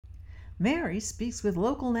Mary speaks with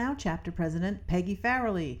Local Now Chapter President Peggy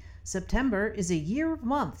Farrelly. September is a year of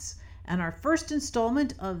months, and our first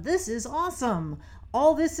installment of This Is Awesome.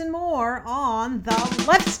 All this and more on the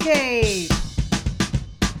Leftscape.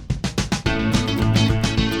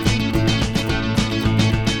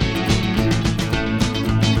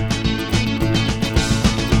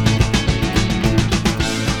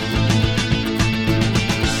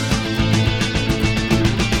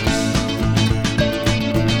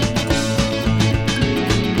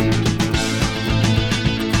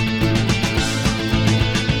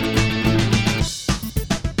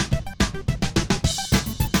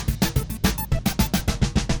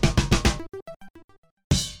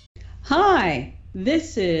 Hi,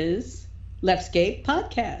 this is Leftscape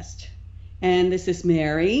Podcast, and this is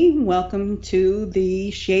Mary. Welcome to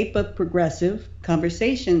the Shape of Progressive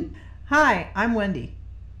Conversation. Hi, I'm Wendy.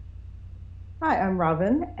 Hi, I'm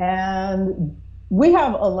Robin, and we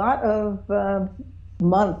have a lot of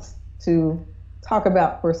months to talk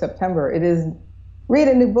about for September. It is Read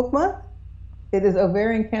a New Book Month. It is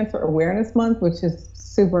Ovarian Cancer Awareness Month, which is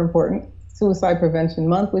super important. Suicide Prevention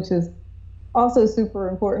Month, which is also super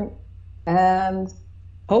important. And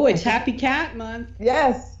it's Happy Cat Month.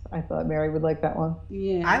 Yes, I thought Mary would like that one.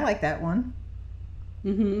 Yeah, I like that one.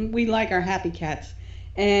 We like our happy cats.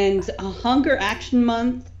 And Hunger Action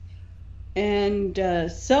Month and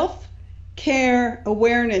Self-Care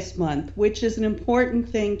Awareness Month, which is an important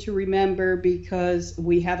thing to remember because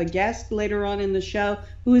we have a guest later on in the show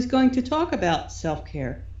who is going to talk about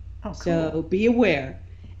self-care. Oh, cool. So be aware.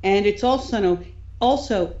 And it's also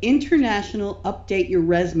International Update Your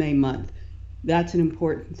Resume Month. That's an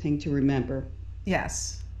important thing to remember.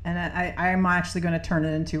 Yes. And I'm actually going to turn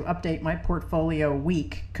it into Update My Portfolio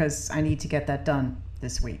Week because I need to get that done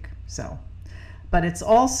this week. But it's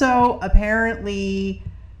also apparently,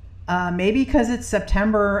 maybe because it's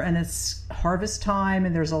September and it's harvest time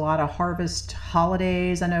and there's a lot of harvest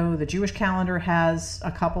holidays. I know the Jewish calendar has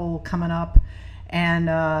a couple coming up.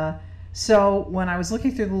 And so when I was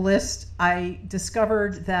looking through the list, I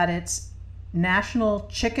discovered that it's National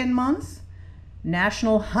Chicken Month,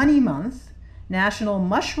 National Honey Month, National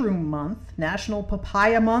Mushroom Month, National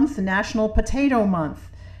Papaya Month, National Potato Month,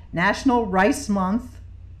 National Rice Month,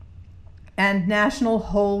 and National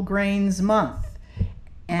Whole Grains Month.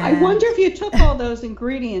 And I wonder if you took all those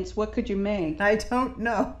ingredients, what could you make? I don't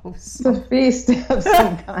know. It's a feast of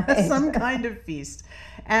some kind. Some kind of feast.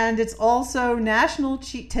 And it's also National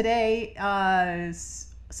today,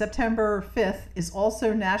 September 5th, is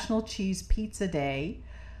also National Cheese Pizza Day.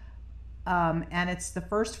 And it's the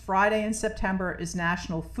first Friday in September is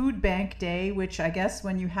National Food Bank Day, which I guess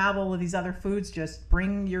when you have all of these other foods, just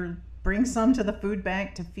bring some to the food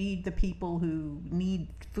bank to feed the people who need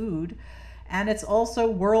food. And it's also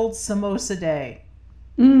World Samosa Day.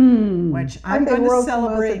 Which I'm going to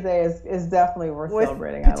celebrate. Samosa Day is definitely worth with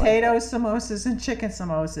celebrating. Potato samosas and chicken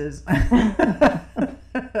samosas.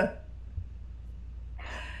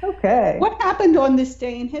 Okay. What happened on this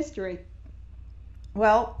day in history?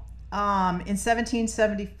 Well, in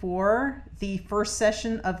 1774, the first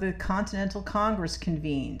session of the Continental Congress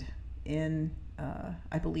convened in,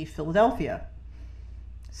 I believe, Philadelphia.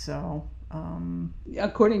 So,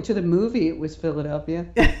 according to the movie, it was Philadelphia.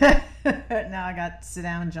 Now I got Sit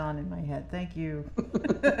Down John in my head. Thank you.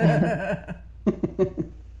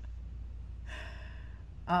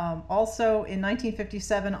 Also, in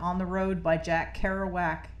 1957, On the Road by Jack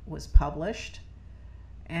Kerouac was published.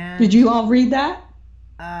 And did you all read that?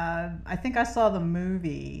 I think I saw the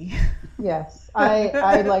movie. Yes,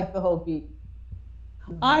 I like the whole beat.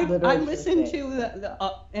 I listened to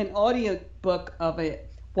an audio book of it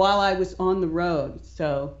while I was on the road.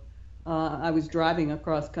 So I was driving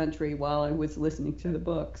across country while I was listening to the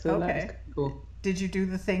book. So okay. That was cool. Did you do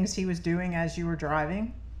the things he was doing as you were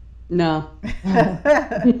driving? No.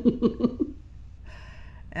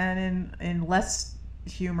 And in less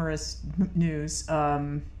humorous news,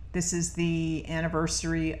 this is the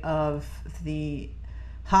anniversary of the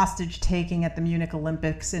hostage taking at the Munich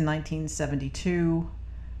Olympics in 1972,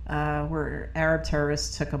 where Arab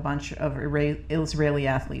terrorists took a bunch of Israeli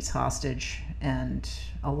athletes hostage, and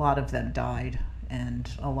a lot of them died, and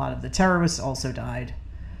a lot of the terrorists also died.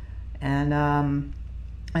 And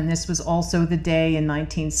this was also the day in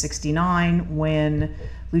 1969 when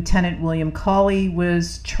Lieutenant William Cawley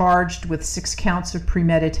was charged with 6 counts of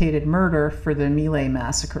premeditated murder for the My Lai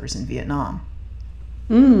massacres in Vietnam.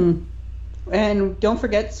 And don't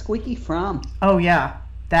forget Squeaky Fromm. Oh, yeah.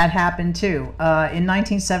 That happened too. In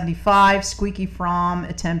 1975, Squeaky Fromm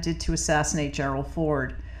attempted to assassinate Gerald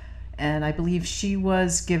Ford. And I believe she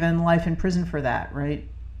was given life in prison for that, right?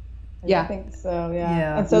 Yeah. I think so,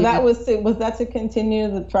 yeah. And so that was that to continue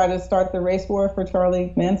to try to start the race war for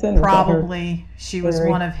Charlie Manson? Probably. She was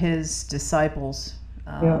one of his disciples.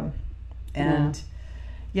 And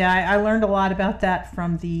I learned a lot about that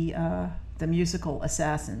from the musical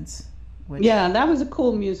Assassins. Which, that was a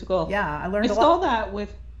cool musical. Yeah, I learned a lot. I saw that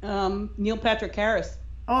with Neil Patrick Harris.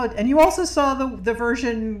 Oh, and you also saw the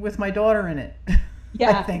version with my daughter in it.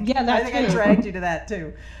 Yeah, I think. Yeah, I dragged you to that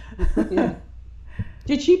too. Yeah.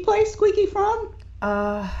 Did she play Squeaky Fromm?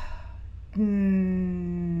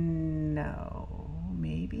 No,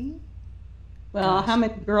 maybe. Well, how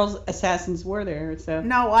many girls assassins were there? So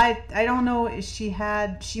no, I don't know. She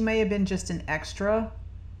may have been just an extra,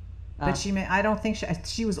 but I don't think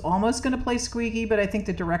she was almost going to play Squeaky, but I think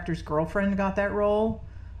the director's girlfriend got that role.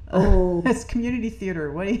 Oh, it's community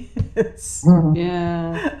theater. What do you?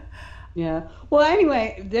 Yeah. Well,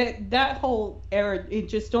 anyway, that whole era, it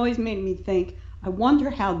just always made me think, I wonder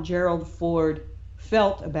how Gerald Ford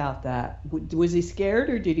felt about that. Was he scared,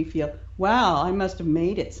 or did he feel, wow, I must have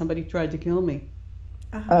made it. Somebody tried to kill me.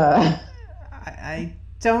 I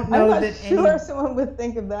don't know I'm not sure someone would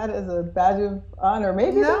think of that as a badge of honor.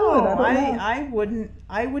 Maybe no, I wouldn't.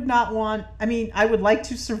 I would not want. I mean, I would like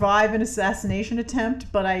to survive an assassination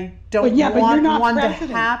attempt, but I don't want one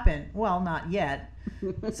president to happen. Well, not yet.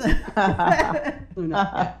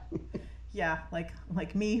 Yeah,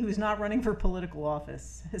 like me, who's not running for political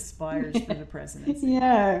office, aspires for the presidency.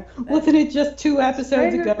 Yeah, wasn't it just 2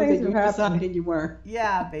 episodes ago that you decided you were?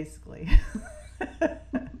 Yeah, basically.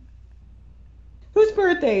 Whose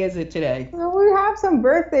birthday is it today? Well, we have some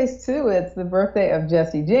birthdays too. It's the birthday of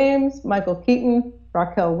Jesse James, Michael Keaton,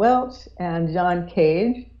 Raquel Welch, and John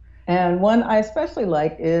Cage. And one I especially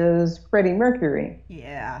like is Freddie Mercury.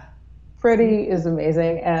 Yeah. Freddie is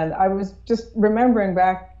amazing. And I was just remembering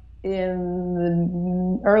back in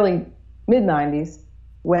the early mid-90s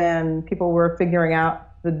when people were figuring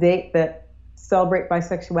out the date that Celebrate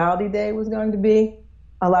Bisexuality Day was going to be.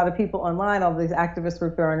 A lot of people online, all these activists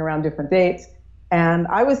were throwing around different dates. And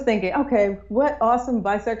I was thinking, okay, what awesome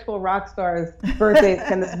bisexual rock stars' birthdays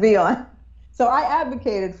can this be on? So I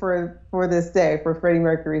advocated for this day, for Freddie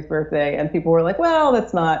Mercury's birthday, and people were like, well,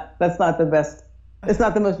 that's not the best, it's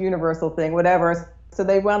not the most universal thing, whatever. So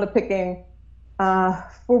they wound up picking,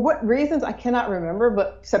 for what reasons, I cannot remember,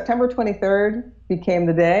 but September 23rd became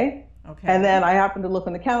the day. Okay. And then I happened to look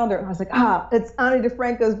on the calendar and I was like, it's Ani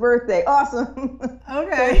DeFranco's birthday. Awesome.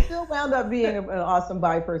 Okay. So it still wound up being an awesome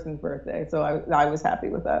bi person's birthday. So I was happy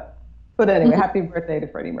with that. But anyway, happy birthday to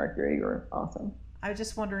Freddie Mercury. You're awesome. I was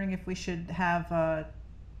just wondering if we should have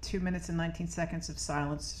 2 minutes and 19 seconds of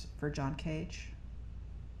silence for John Cage.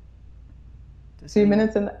 2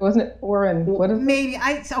 minutes and wasn't it 4 and what is it? Maybe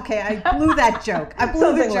I blew that joke. I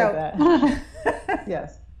blew the joke. Like that.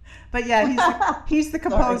 Yes. But yeah, he's the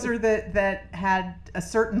composer that had a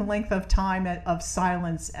certain length of time of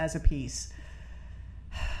silence as a piece,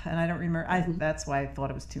 and I don't remember. That's why I thought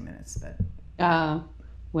it was 2 minutes. But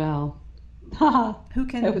well, who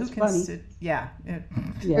can funny. sit? Yeah.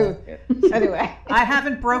 Anyway, I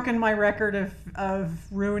haven't broken my record of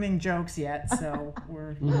ruining jokes yet, so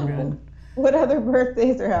we're good. What other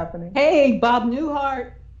birthdays are happening? Hey, Bob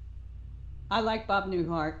Newhart. I like Bob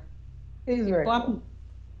Newhart. He's very cool.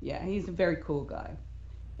 Yeah, he's a very cool guy.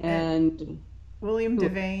 And William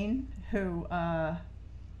Devane, who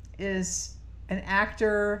is an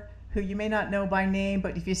actor who you may not know by name,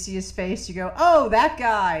 but if you see his face, you go, "Oh, that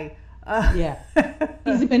guy." Yeah,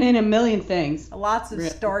 he's been in a million things. Lots of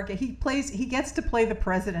star. He gets to play the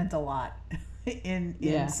president a lot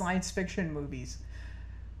in science fiction movies.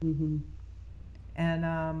 Mm-hmm.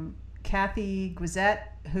 And Kathy Guizet,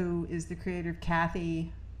 who is the creator of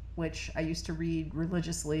Kathy, which I used to read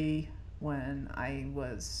religiously when I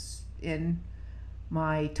was in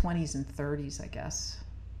my 20s and 30s, I guess,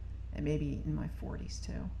 and maybe in my 40s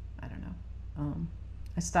too. I don't know.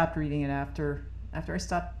 I stopped reading it after I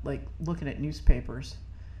stopped looking at newspapers.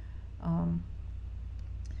 And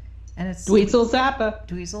it's Dweezil Zappa.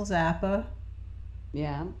 Dweezil Zappa.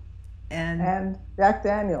 Yeah. And Jack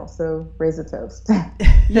Daniels. So raise a toast.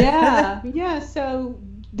 Yeah. So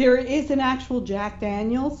there is an actual Jack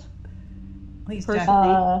Daniels. He's Jack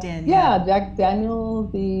Daniels. Yeah, Jack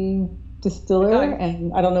Daniels, the distiller,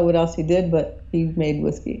 and I don't know what else he did, but he made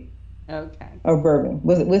whiskey. Okay. Or bourbon.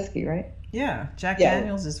 Was it whiskey, right? Yeah, Jack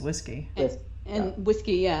Daniels is whiskey. And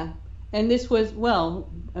whiskey, yeah. And this was,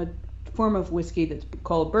 a form of whiskey that's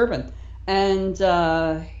called bourbon. And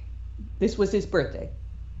this was his birthday.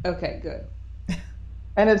 Okay, good.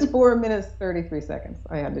 And it's 4 minutes, 33 seconds.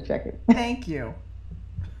 I had to check it. Thank you.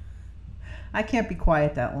 I can't be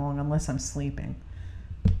quiet that long unless I'm sleeping.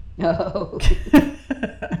 Oh.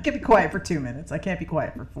 I can be quiet for 2 minutes. I can't be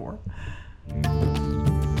quiet for 4.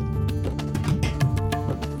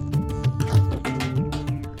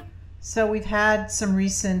 So we've had some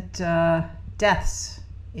recent deaths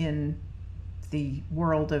in the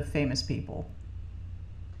world of famous people.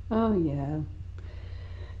 Oh, yeah.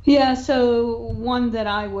 Yeah, so one that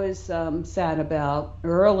I was sad about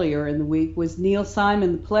earlier in the week was Neil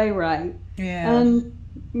Simon, the playwright. Yeah. And,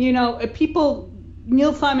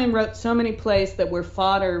 Neil Simon wrote so many plays that were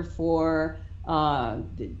fodder for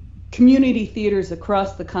community theaters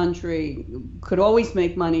across the country, could always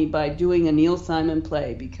make money by doing a Neil Simon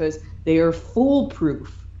play because they are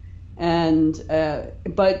foolproof. And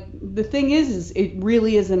but the thing is it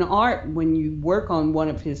really is an art when you work on one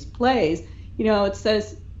of his plays.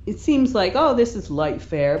 It seems like, oh, this is light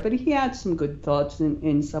fare, but he had some good thoughts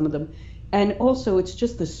in some of them. And also, it's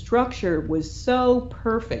just the structure was so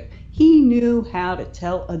perfect. He knew how to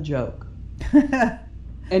tell a joke.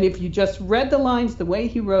 And if you just read the lines the way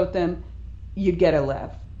he wrote them, you'd get a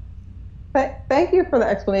laugh. Thank you for the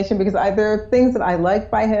explanation, because there are things that I like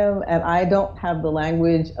by him, and I don't have the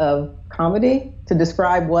language of comedy to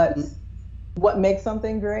describe what makes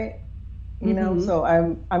something great. So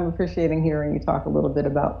I'm appreciating hearing you talk a little bit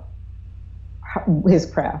about his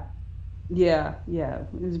craft. Yeah,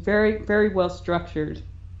 it's very, very well structured.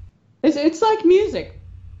 It's like music.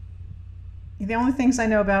 The only things I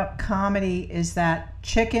know about comedy is that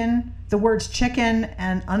the words chicken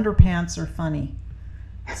and underpants are funny.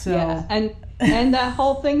 So. Yeah, and that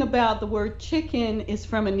whole thing about the word chicken is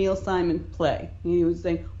from a Neil Simon play. He was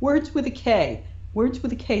saying words with a K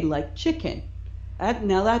like chicken.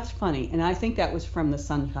 Now that's funny, and I think that was from the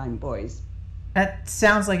Sunshine Boys. That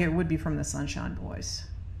sounds like it would be from the Sunshine Boys.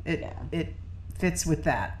 It fits with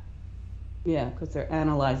that. Yeah, because they're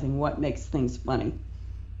analyzing what makes things funny.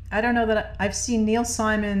 I don't know that I've seen Neil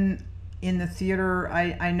Simon in the theater.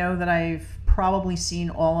 I know that I've probably seen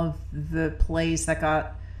all of the plays that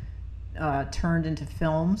got turned into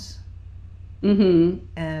films. Mm-hmm.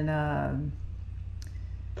 And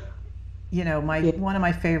one of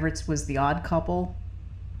my favorites was The Odd Couple.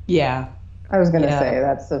 Yeah. I was going to say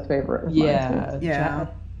that's a favorite of mine too. Yeah.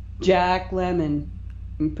 Jack Lemmon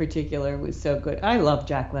in particular was so good. I love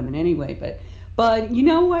Jack Lemmon anyway, but you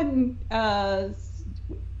know what?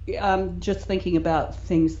 I'm just thinking about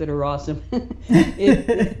things that are awesome.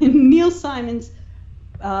 Neil Simon's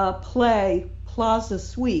play Plaza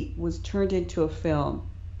Suite was turned into a film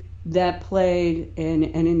that played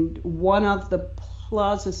in one of the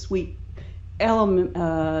Plaza Suite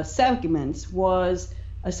segments was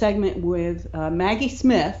a segment with Maggie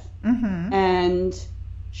Smith, and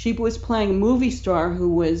she was playing a movie star who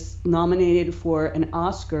was nominated for an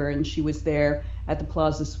Oscar, and she was there at the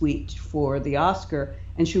Plaza Suite for the Oscar,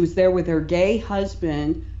 and she was there with her gay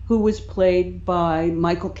husband, who was played by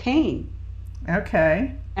Michael Caine.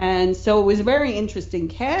 Okay. And so it was a very interesting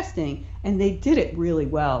casting, and they did it really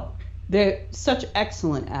well. They're such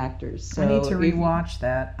excellent actors. So I need to rewatch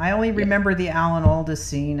that. I only remember the Alan Aldous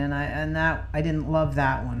scene, and I didn't love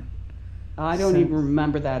that one. I don't even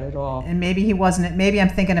remember that at all. And maybe he wasn't. Maybe I'm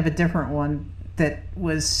thinking of a different one that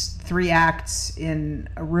was 3 acts in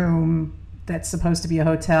a room that's supposed to be a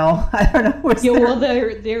hotel. I don't know. Well,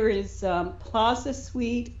 there is Plaza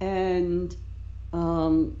Suite, and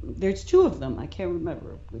there's 2 of them. I can't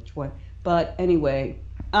remember which one. But anyway,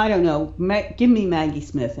 I don't know. Give me Maggie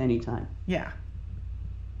Smith anytime. Yeah.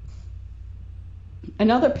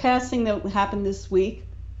 Another passing that happened this week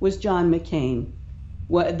was John McCain.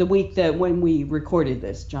 The week that when we recorded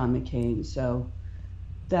this, John McCain. So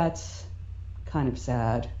that's kind of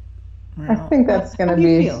sad. I think that's going to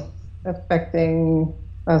be affecting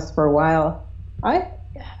us for a while. I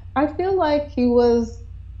feel like he was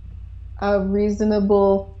a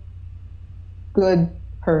reasonable, good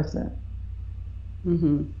person.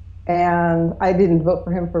 Mm-hmm. And I didn't vote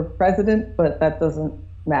for him for president, but that doesn't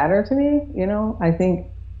matter to me. I think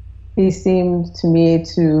he seemed to me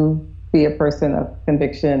to be a person of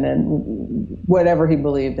conviction and whatever he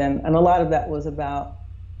believed in. And a lot of that was about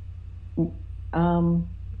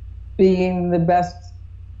being the best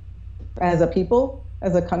as a people,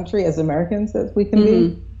 as a country, as Americans as we can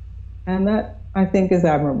be. And that, I think, is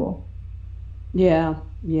admirable. Yeah.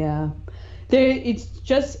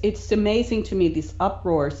 It's amazing to me, this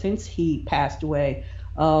uproar since he passed away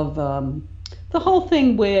of the whole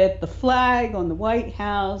thing with the flag on the White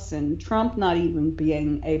House and Trump not even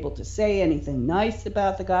being able to say anything nice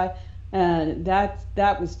about the guy.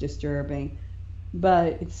 That was disturbing.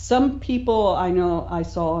 But some people I know I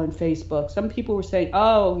saw on Facebook, some people were saying,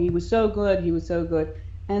 oh, he was so good.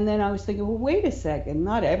 And then I was thinking, well, wait a second.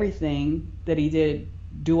 Not everything that he did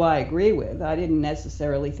do I agree with. I didn't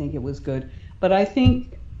necessarily think it was good. But I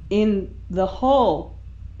think in the whole,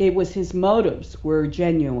 it was his motives were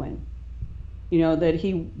genuine. You know, that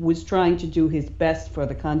he was trying to do his best for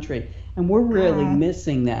the country. And we're really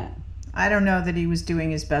missing that. I don't know that he was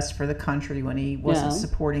doing his best for the country when he wasn't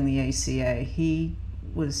supporting the ACA. He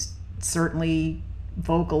was certainly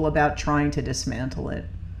vocal about trying to dismantle it.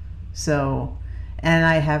 So, and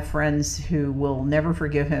I have friends who will never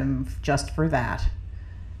forgive him just for that.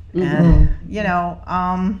 Mm-hmm. And, you know,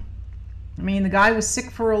 I mean, the guy was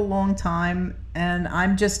sick for a long time, and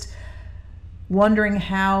I'm just wondering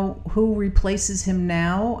who replaces him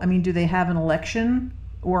now. I mean, do they have an election,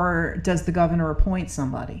 or does the governor appoint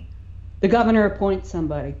somebody? The governor appoints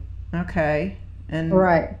somebody. Okay. And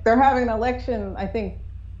right. They're having an election, I think,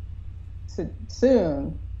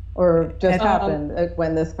 soon, or just happened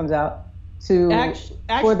when this comes out,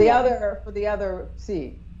 for the other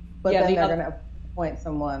seat. But then they're going to appoint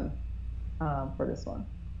someone for this one.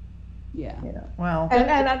 Yeah. You know. Well. And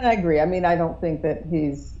I agree. I mean, I don't think that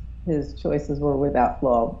his choices were without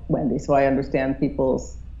flaw, Wendy. So I understand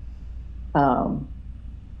people's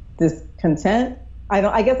discontent.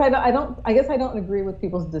 I guess I don't agree with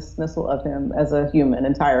people's dismissal of him as a human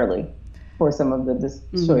entirely for some of the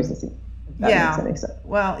choices. Yeah.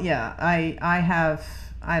 Well, yeah.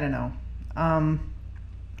 I don't know.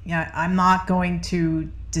 Yeah, I'm not going to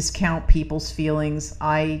discount people's feelings.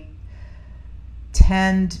 I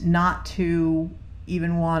tend not to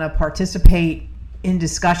even want to participate in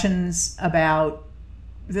discussions about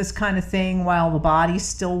this kind of thing while the body's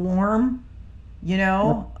still warm, you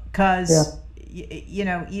know, because, you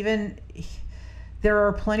know, even there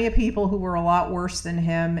are plenty of people who were a lot worse than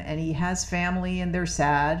him, and he has family and they're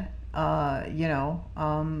sad, you know,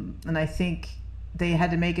 and I think they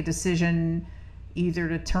had to make a decision either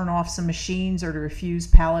to turn off some machines or to refuse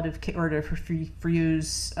palliative care, or to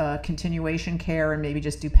refuse continuation care and maybe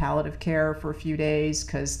just do palliative care for a few days,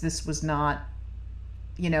 because this was not,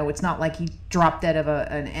 you know, it's not like he dropped dead of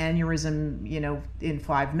an aneurysm, you know, in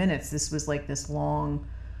 5 minutes. This was like this long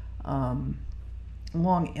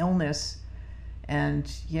illness.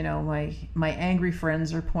 And, you know, my angry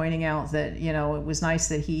friends are pointing out that, you know, it was nice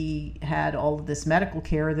that he had all of this medical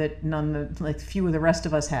care that few of the rest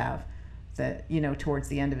of us have, that, you know, towards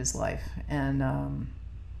the end of his life. And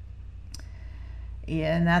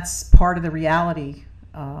and that's part of the reality.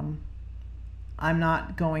 I'm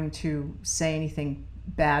not going to say anything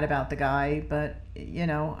bad about the guy, but, you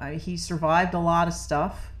know, he survived a lot of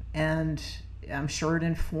stuff, and I'm sure it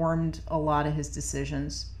informed a lot of his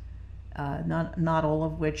decisions. Not all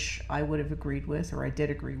of which I would have agreed with, or I did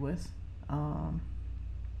agree with,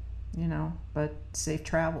 you know, but safe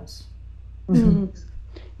travels. Mm-hmm.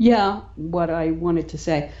 Yeah, what I wanted to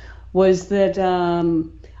say was that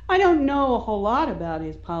I don't know a whole lot about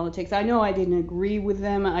his politics. I know I didn't agree with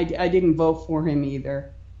them. I didn't vote for him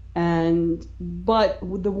either. But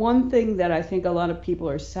the one thing that I think a lot of people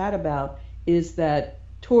are sad about is that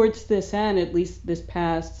towards this end, at least this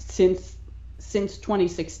past, since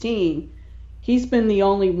 2016, he's been the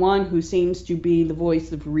only one who seems to be the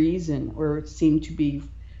voice of reason, or seemed to be,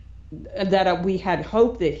 that we had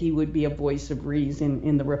hoped that he would be a voice of reason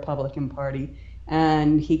in the Republican Party.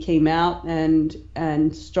 And he came out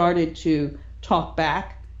and started to talk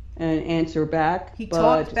back and answer back. He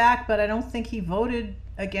talked back, but I don't think he voted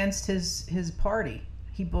against his party.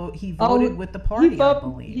 He voted with the party, I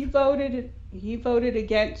believe. He voted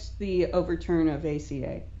against the overturn of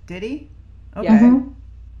ACA. Did he? Okay. Yeah. Mm-hmm.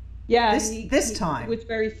 Yeah. This time. He was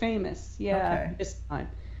very famous. Yeah. Okay. This time.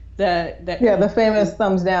 The famous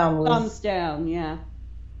thumbs down. Thumbs down. Yeah.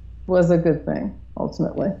 Was a good thing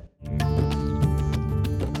ultimately.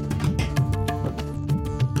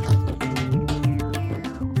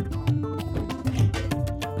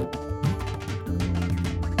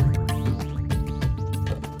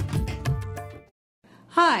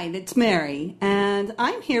 Hi, it's Mary, and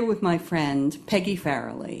I'm here with my friend, Peggy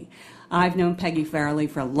Farrelly. I've known Peggy Farrelly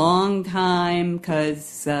for a long time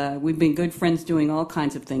because we've been good friends doing all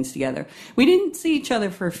kinds of things together. We didn't see each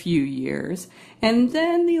other for a few years, and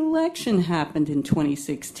then the election happened in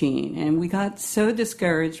 2016, and we got so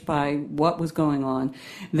discouraged by what was going on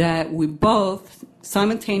that we both,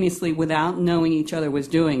 simultaneously, without knowing each other was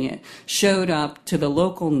doing it, showed up to the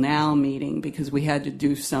local Now meeting because we had to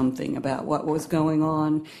do something about what was going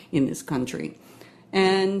on in this country.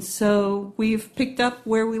 And so we've picked up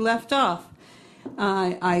where we left off.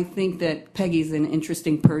 I think that Peggy's an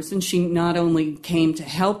interesting person. She not only came to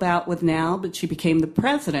help out with Now, but she became the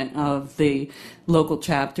president of the local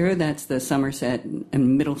chapter. That's the Somerset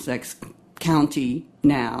and Middlesex County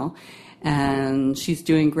Now. and she's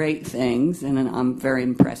doing great things, and I'm very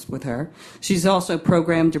impressed with her. She's also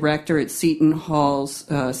program director at Seton Hall's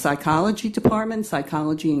psychology department,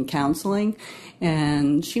 psychology and counseling,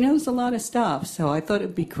 and she knows a lot of stuff, so I thought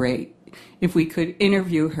it'd be great if we could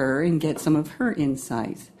interview her and get some of her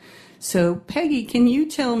insights. So, Peggy, can you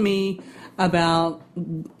tell me about,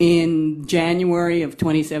 in January of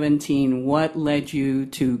 2017, what led you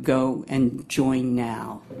to go and join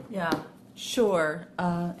NOW? Yeah, sure.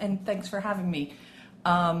 And thanks for having me.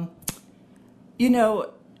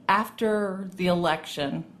 After the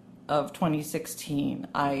election of 2016,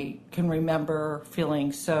 I can remember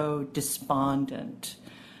feeling so despondent.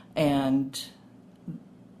 And,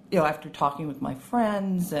 after talking with my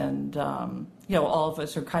friends and, all of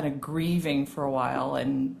us are kind of grieving for a while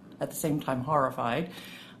and at the same time horrified,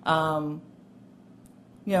 I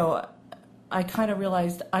kind of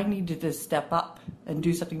realized I needed to step up and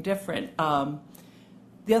do something different.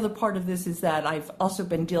 The other part of this is that I've also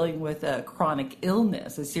been dealing with a chronic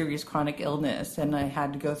illness, a serious chronic illness, and I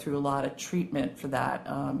had to go through a lot of treatment for that.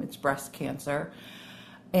 It's breast cancer.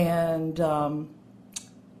 And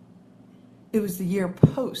it was the year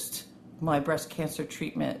post my breast cancer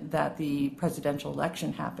treatment that the presidential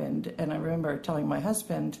election happened. And I remember telling my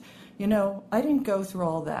husband, I didn't go through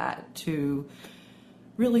all that to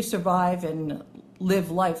really survive and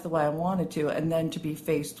live life the way I wanted to, and then to be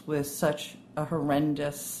faced with such a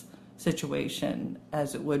horrendous situation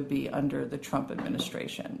as it would be under the Trump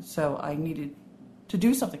administration. So I needed to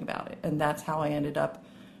do something about it. And that's how I ended up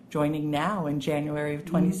joining NOW in January of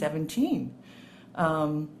 2017.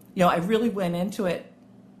 I really went into it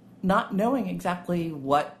not knowing exactly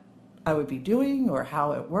what I would be doing or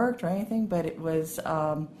how it worked or anything, but it was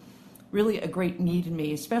really a great need in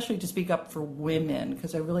me, especially to speak up for women,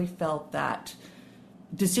 because I really felt that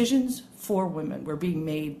decisions for women were being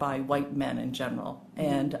made by white men in general,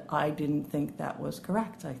 and I didn't think that was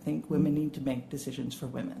correct. I think women need to make decisions for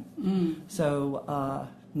women. So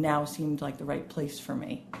NOW seemed like the right place for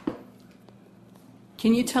me.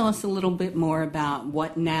 Can you tell us a little bit more about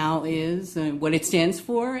what NOW is, what it stands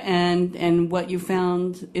for, and what you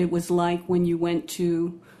found it was like when you went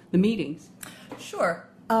to the meetings? Sure.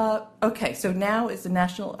 Okay, so NOW is the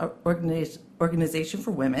National Organization for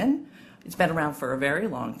Women. It's been around for a very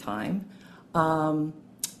long time.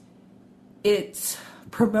 It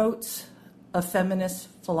promotes a feminist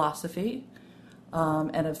philosophy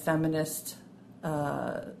and a feminist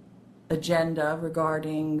agenda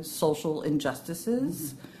regarding social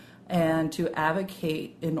injustices, and to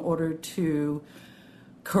advocate in order to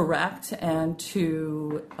correct and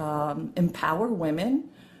to empower women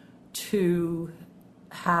to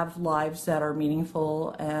have lives that are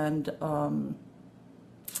meaningful, and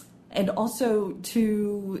also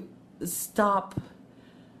to stop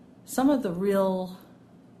some of the real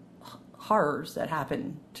horrors that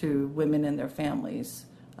happen to women and their families.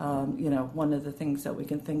 One of the things that we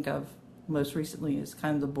can think of most recently is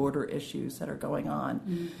kind of the border issues that are going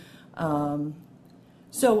on.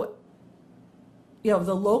 So,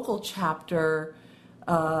 the local chapter,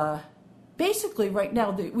 basically right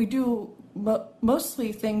now, we do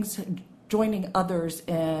mostly things joining others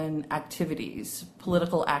in activities,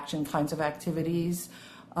 political action kinds of activities.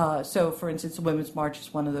 So, for instance, the Women's March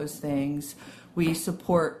is one of those things. We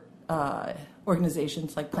support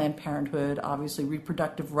organizations like Planned Parenthood. Obviously,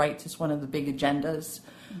 reproductive rights is one of the big agendas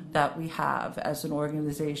that we have as an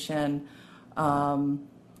organization.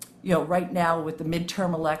 Right now with the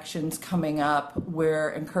midterm elections coming up,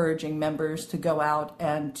 we're encouraging members to go out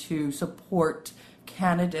and to support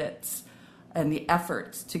candidates and the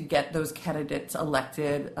efforts to get those candidates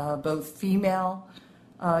elected, both female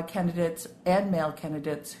candidates and male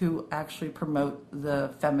candidates who actually promote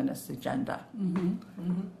the feminist agenda.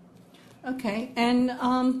 Okay, and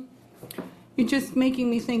you're just making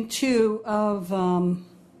me think too of, I'm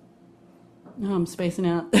spacing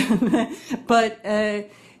out, but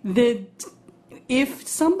if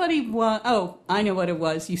somebody was, I know what it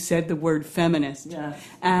was, you said the word feminist. Yes.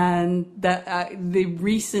 And that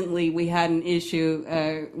recently we had an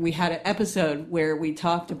issue, we had an episode where we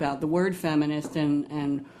talked about the word feminist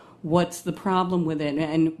and what's the problem with it,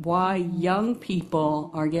 and why young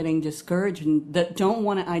people are getting discouraged and that don't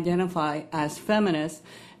want to identify as feminists,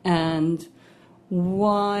 and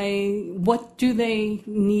what do they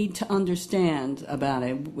need to understand about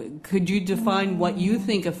it? Could you define what you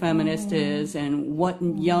think a feminist is and what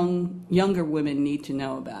younger women need to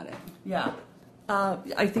know about it? Yeah,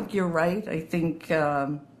 I think you're right. I think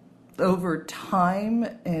over time,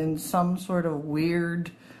 in some sort of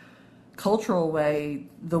weird cultural way,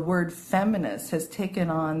 the word feminist has taken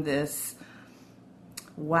on this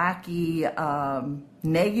wacky,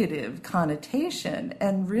 negative connotation.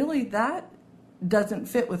 And really that doesn't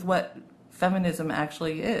fit with what feminism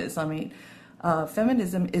actually is. I mean,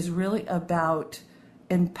 feminism is really about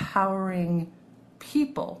empowering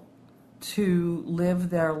people to live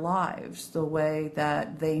their lives the way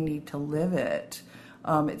that they need to live it.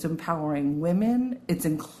 It's empowering women. It's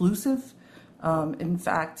inclusive. In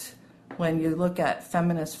fact, when you look at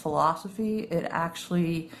feminist philosophy, it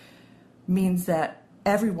actually means that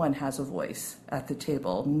everyone has a voice at the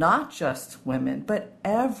table, not just women, but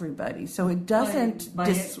everybody. So it doesn't...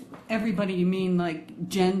 By everybody, you mean like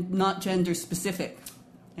not gender specific?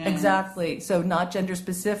 Yes. Exactly. So not gender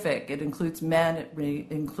specific. It includes men. It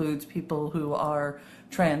includes people who are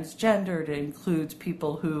transgendered. It includes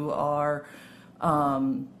people who are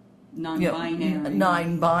non-binary.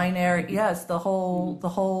 Non-binary. Yes, the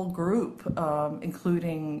whole group,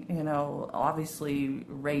 including obviously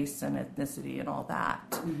race and ethnicity and all that.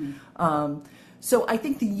 Mm-hmm. So I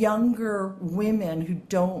think the younger women who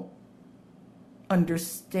don't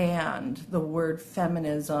understand the word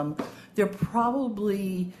feminism, they're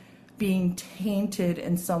probably being tainted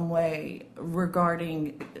in some way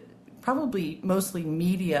regarding probably mostly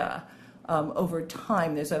media. Over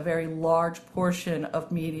time, there's a very large portion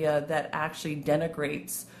of media that actually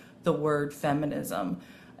denigrates the word feminism.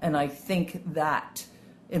 And I think that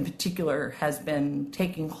in particular has been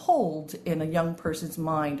taking hold in a young person's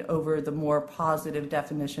mind over the more positive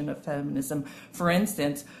definition of feminism. For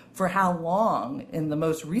instance, for how long in the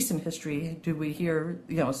most recent history do we hear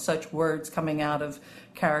such words coming out of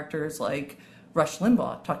characters like Rush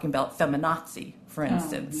Limbaugh talking about feminazi, for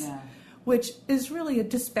instance? Oh, yeah. Which is really a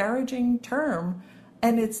disparaging term,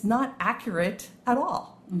 and it's not accurate at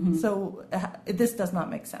all. Mm-hmm. So this does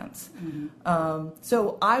not make sense. Mm-hmm.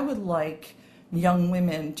 So I would like young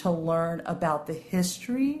women to learn about the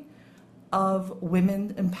history of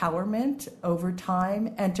women empowerment over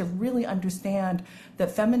time, and to really understand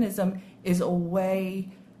that feminism is a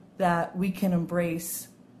way that we can embrace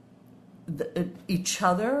each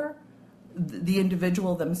other, the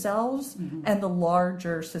individual themselves, mm-hmm. and the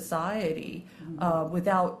larger society, mm-hmm.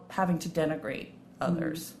 Without having to denigrate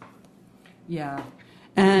others. Yeah.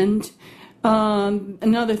 And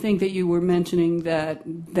another thing that you were mentioning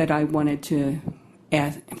that I wanted to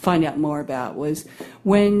find out more about was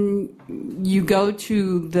when you go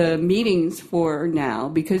to the meetings for now,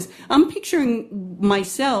 because I'm picturing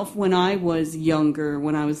myself when I was younger,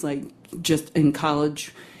 when I was like just in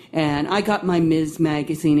college, and I got my Ms.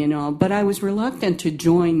 magazine and all, but I was reluctant to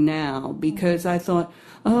join now because I thought,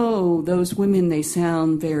 oh, those women, they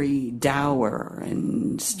sound very dour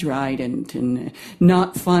and strident and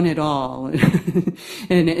not fun at all.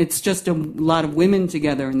 And it's just a lot of women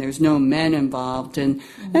together and there's no men involved. And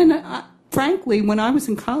frankly, when I was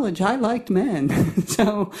in college, I liked men.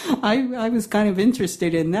 So I was kind of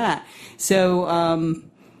interested in that. So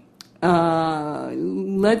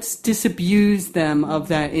let's disabuse them of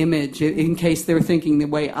that image in case they're thinking the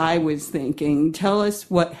way I was thinking. Tell us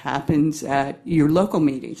what happens at your local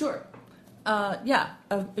meetings. Sure.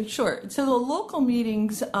 Sure. So the local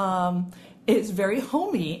meetings is very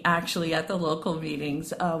homey, actually, at the local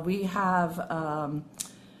meetings. We have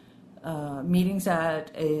meetings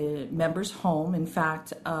at a member's home. In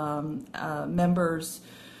fact, members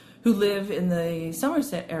who live in the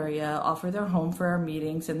Somerset area offer their home for our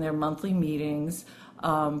meetings and their monthly meetings.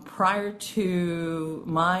 Prior to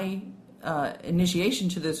my initiation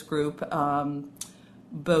to this group,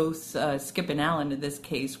 both Skip and Alan, in this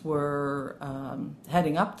case, were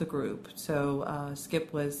heading up the group. So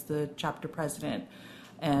Skip was the chapter president,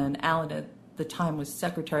 and Alan at the time was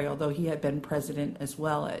secretary, although he had been president as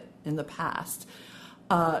well in the past.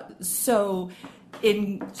 So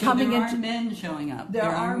there are men showing up. There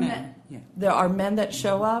are men. Yeah. There are men that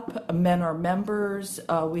show up. Men are members.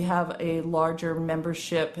 We have a larger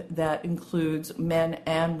membership that includes men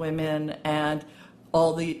and women and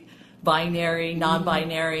all the binary,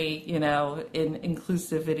 non-binary, in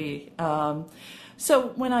inclusivity. So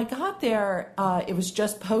when I got there, it was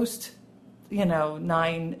just post, I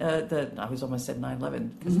was almost said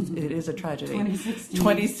 9/11 because it is a tragedy.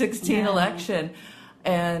 2016 election.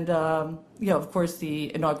 And, of course,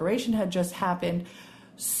 the inauguration had just happened.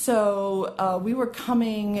 So we were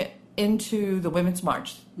coming into the Women's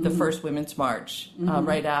March, the first Women's March,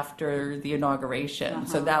 right after the inauguration. Uh-huh.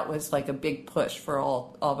 So that was like a big push for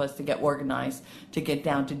all of us to get organized, to get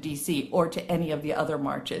down to D.C. or to any of the other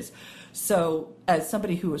marches. So as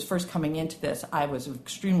somebody who was first coming into this, I was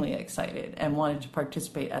extremely excited and wanted to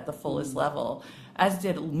participate at the fullest level, as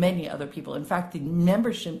did many other people. In fact, the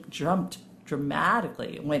membership jumped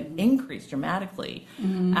dramatically. It increased dramatically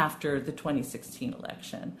after the 2016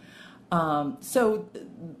 election. So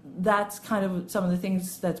that's kind of some of the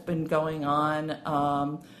things that's been going on.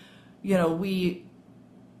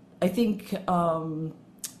 I think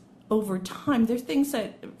over time, there's things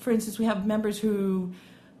that, for instance, we have members who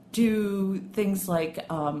do things like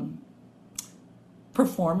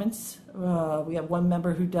performance. We have one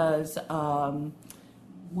member who does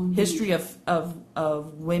history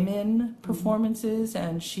of women performances,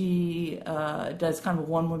 and she does kind of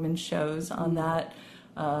one-woman shows on that.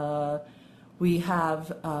 We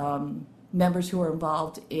have members who are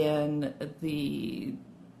involved in the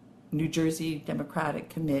New Jersey Democratic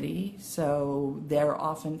Committee, so they're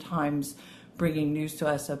oftentimes bringing news to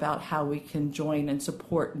us about how we can join and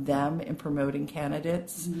support them in promoting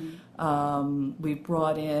candidates. We've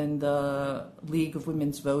brought in the League of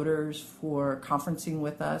Women's Voters for conferencing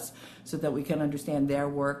with us so that we can understand their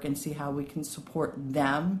work and see how we can support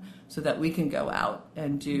them so that we can go out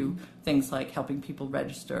and do things like helping people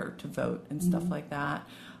register to vote and stuff like that.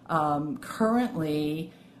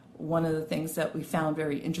 Currently, one of the things that we found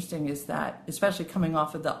very interesting is that, especially coming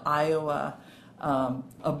off of the Iowa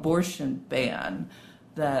abortion ban,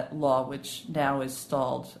 that law, which now is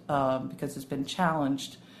stalled because it's been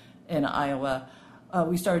challenged in Iowa,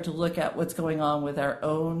 we started to look at what's going on with our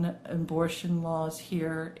own abortion laws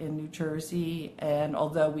here in New Jersey. And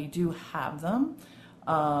although we do have them,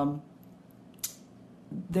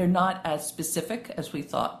 they're not as specific as we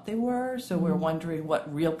thought they were. So we're wondering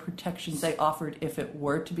what real protections they offered if it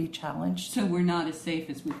were to be challenged. So we're not as safe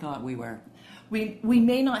as we thought we were. We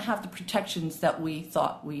may not have the protections that we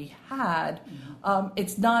thought we had.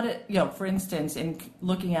 It's not, for instance, in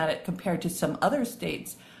looking at it compared to some other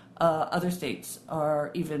states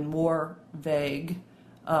are even more vague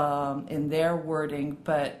in their wording,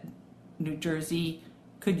 but New Jersey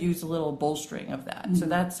could use a little bolstering of that. So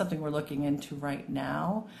that's something we're looking into right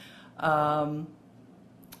now. And,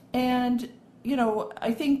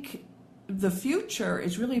 I think the future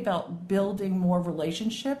is really about building more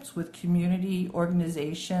relationships with community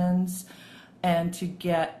organizations and to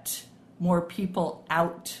get more people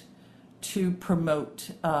out to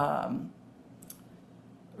promote, to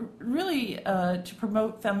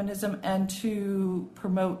promote feminism and to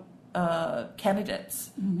promote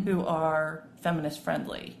candidates who are feminist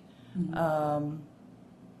friendly.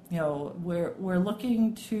 We're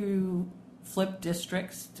looking to flip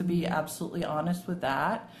districts, to be absolutely honest with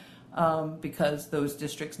that. Because those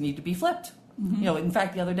districts need to be flipped. In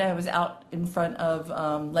fact, the other day I was out in front of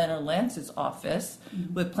Leonard Lance's office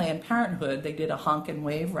with Planned Parenthood. They did a honk and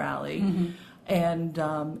wave rally. And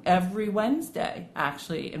every Wednesday,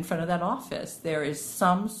 actually, in front of that office, there is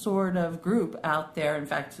some sort of group out there. In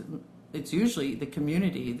fact, it's usually the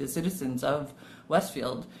community, the citizens of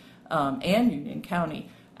Westfield and Union County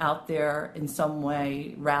out there in some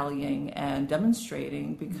way rallying and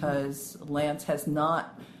demonstrating because Lance has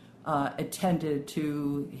not attended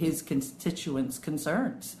to his constituents'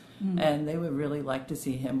 concerns, and they would really like to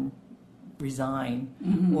see him resign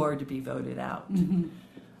or to be voted out.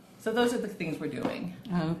 So those are the things we're doing.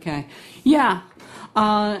 Okay. Yeah.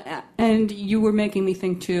 And you were making me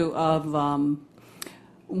think, too, of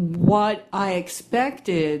what I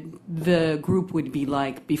expected the group would be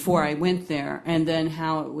like before I went there, and then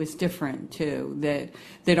how it was different, too.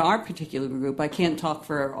 That our particular group, I can't talk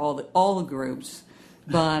for all the groups,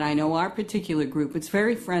 but I know our particular group, it's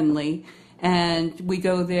very friendly, and we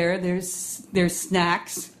go there, there's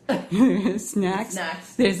snacks.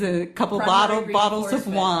 snacks. There's a couple bottles of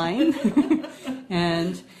wine.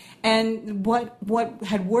 and what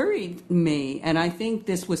had worried me, and I think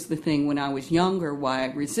this was the thing when I was younger, why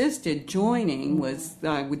I resisted joining, was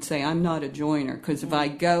I would say I'm not a joiner, because if I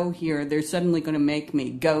go here, they're suddenly going to make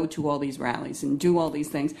me go to all these rallies and do all these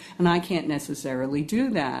things, and I can't necessarily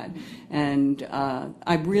do that. And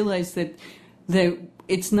I realized that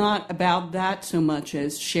it's not about that so much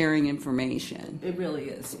as sharing information. It really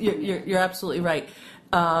is. You're absolutely right.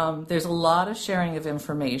 There's a lot of sharing of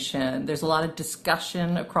information. There's a lot of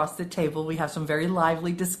discussion across the table. We have some very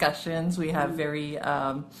lively discussions. We have very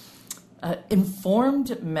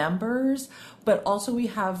informed members, but also we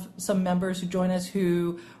have some members who join us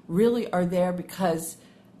who really are there because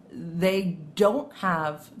they don't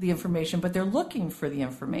have the information, but they're looking for the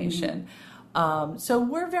information. So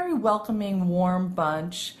we're a very welcoming, warm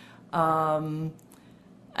bunch. I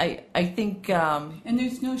think... and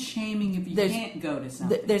there's no shaming if you can't go to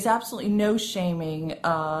something. There's absolutely no shaming.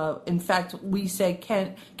 In fact, we say,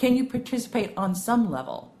 can you participate on some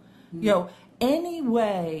level? Any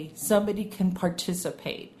way somebody can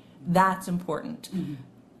participate, that's important.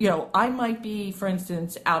 I might be, for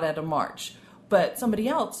instance, out at a march, but somebody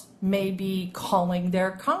else may be calling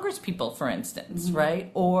their congresspeople, for instance,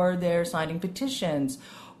 right? Or they're signing petitions,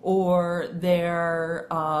 or they're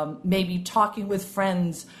maybe talking with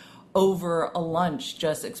friends over a lunch,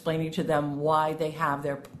 just explaining to them why they have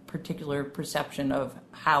their particular perception of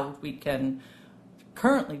how we can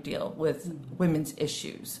currently deal with women's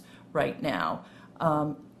issues right now.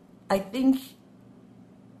 I think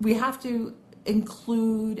we have to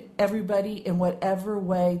include everybody in whatever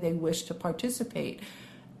way they wish to participate.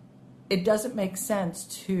 It doesn't make sense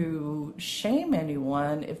to shame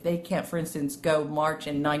anyone if they can't, for instance, go march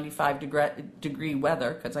in 95-degree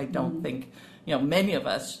weather, because I don't think, many of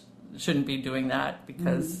us shouldn't be doing that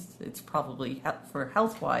because it's probably for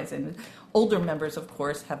health-wise. And older members, of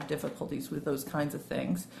course, have difficulties with those kinds of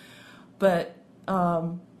things. But,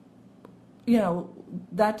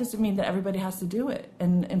 that doesn't mean that everybody has to do it.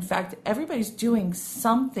 And in fact, everybody's doing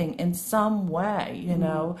something in some way,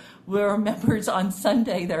 We're members on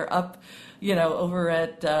Sunday, they're up, over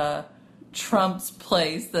at Trump's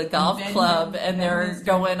place, the golf club, and they're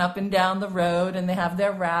going up and down the road, and they have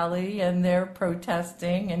their rally, and they're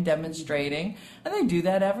protesting and demonstrating, and they do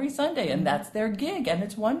that every Sunday, and that's their gig, and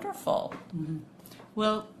it's wonderful.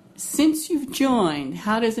 Well, since you've joined,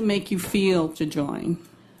 how does it make you feel to join?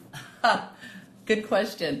 Good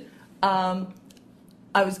question. I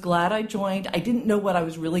was glad I joined. I didn't know what I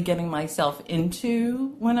was really getting myself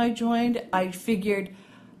into when I joined. I figured,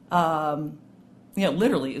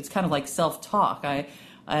 literally, it's kind of like self-talk.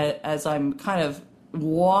 As I'm kind of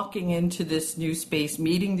walking into this new space,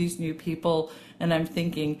 meeting these new people, and I'm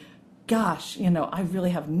thinking, gosh, I really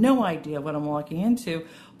have no idea what I'm walking into,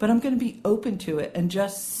 but I'm going to be open to it and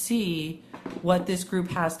just see what this group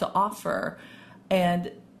has to offer.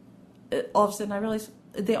 And all of a sudden I realized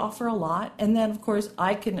they offer a lot, and then of course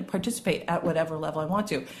I can participate at whatever level I want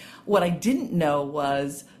to. What I didn't know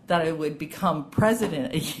was that I would become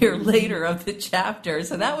president a year later of the chapter,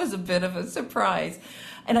 so that was a bit of a surprise.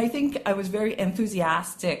 And I think I was very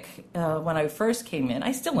enthusiastic when I first came in.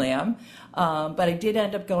 I still am, but I did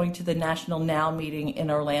end up going to the National Now meeting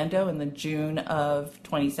in Orlando in the June of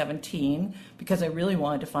 2017 because I really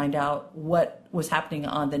wanted to find out what was happening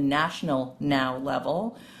on the National Now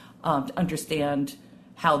level, to understand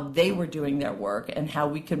how they were doing their work and how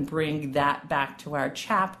we can bring that back to our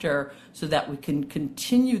chapter so that we can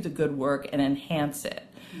continue the good work and enhance it.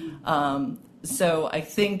 So I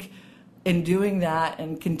think in doing that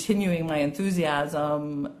and continuing my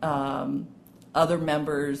enthusiasm, other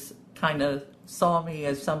members kind of saw me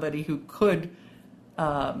as somebody who could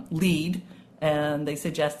lead, and they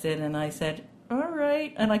suggested, and I said, all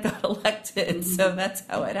right, and I got elected. So that's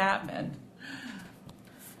how it happened.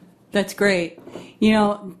 That's great.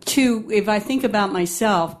 Too, if I think about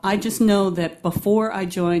myself, I just know that before I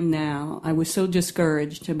joined Now, I was so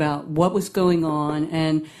discouraged about what was going on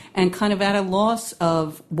and kind of at a loss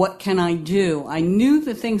of what can I do. I knew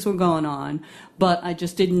that things were going on, but I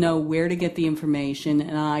just didn't know where to get the information,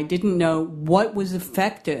 and I didn't know what was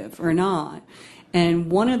effective or not. And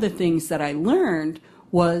one of the things that I learned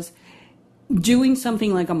was doing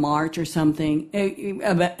something like a march or something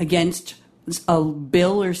against a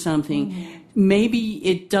bill or something, maybe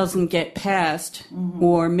it doesn't get passed,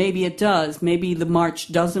 or maybe it does. Maybe the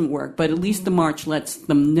march doesn't work, but at least the march lets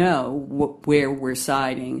them know where we're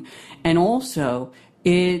siding. And also,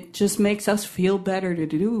 it just makes us feel better to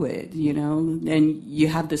do it, and you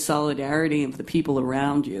have the solidarity of the people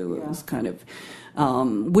around you. It was kind of...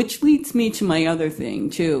 which leads me to my other thing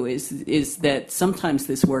too, is that sometimes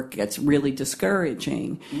this work gets really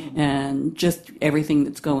discouraging, and just everything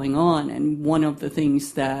that's going on. And one of the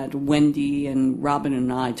things that Wendy and Robin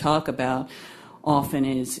and I talk about often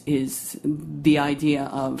is the idea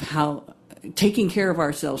of how taking care of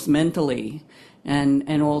ourselves mentally,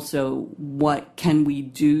 and also what can we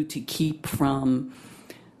do to keep from.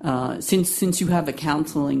 Since you have a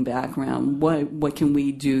counseling background, what can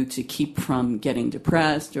we do to keep from getting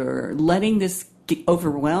depressed or letting this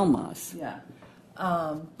overwhelm us? Yeah.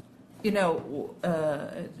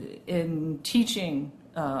 In teaching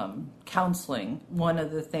counseling, one of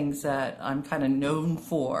the things that I'm kind of known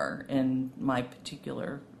for in my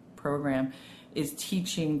particular program is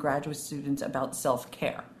teaching graduate students about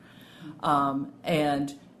self-care.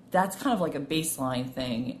 And that's kind of like a baseline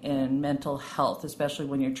thing in mental health, especially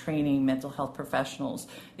when you're training mental health professionals,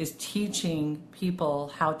 is teaching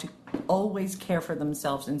people how to always care for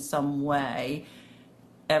themselves in some way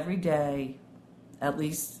every day, at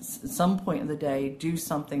least some point in the day, do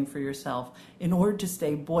something for yourself in order to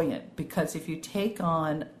stay buoyant. Because if you take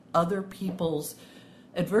on other people's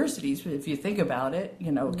adversities. If you think about it,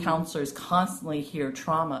 counselors constantly hear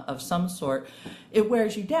trauma of some sort. It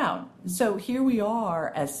wears you down. So here we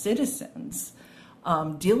are as citizens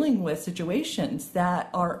dealing with situations that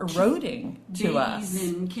are eroding to us.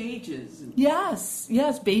 Babies in cages.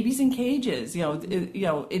 Yes, babies in cages.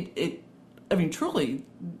 Truly,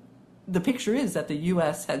 the picture is that the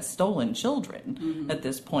U.S. had stolen children at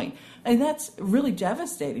this point. And that's really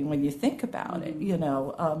devastating when you think about it.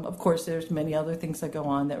 Of course, there's many other things that go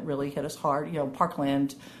on that really hit us hard.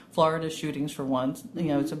 Parkland, Florida shootings, for one,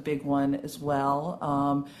 it's a big one as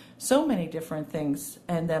well. So many different things.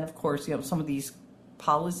 And then, of course, some of these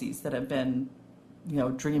policies that have been,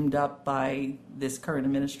 dreamed up by this current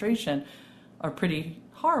administration are pretty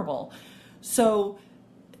horrible. So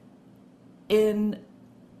in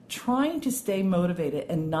trying to stay motivated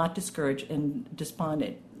and not discouraged and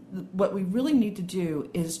despondent, what we really need to do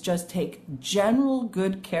is just take general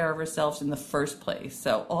good care of ourselves in the first place.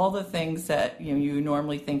 So all the things that you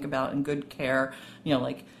normally think about in good care,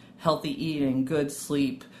 like healthy eating, good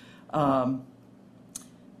sleep,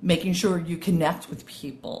 making sure you connect with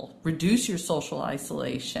people, reduce your social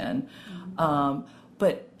isolation,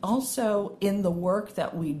 but also in the work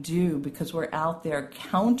that we do, because we're out there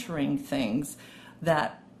countering things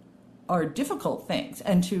that are difficult things,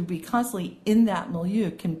 and to be constantly in that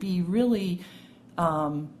milieu can be really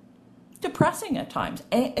depressing at times,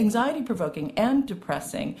 anxiety provoking and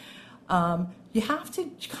depressing. You have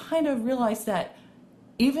to kind of realize that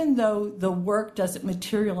even though the work doesn't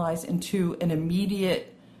materialize into an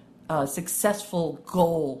immediate successful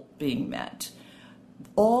goal being met,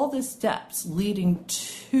 all the steps leading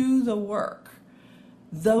to the work,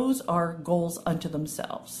 those are goals unto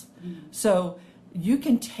themselves. So you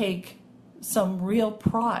can take some real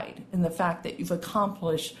pride in the fact that you've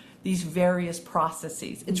accomplished these various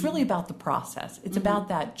processes. It's really about the process. It's about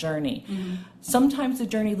that journey. Sometimes the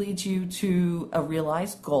journey leads you to a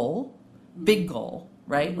realized goal, big goal,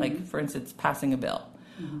 right? Like, for instance, passing a bill.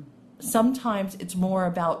 Sometimes it's more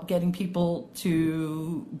about getting people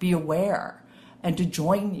to be aware and to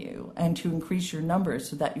join you and to increase your numbers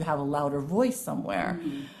so that you have a louder voice somewhere.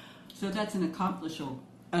 So that's an accomplishable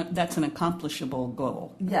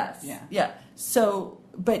goal. Yes. Yeah. So,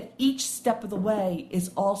 but each step of the way is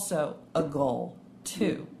also a goal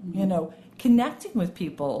too. Connecting with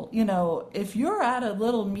people. If you're at a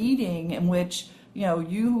little meeting in which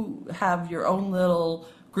you have your own little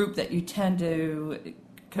group that you tend to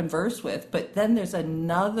converse with, but then there's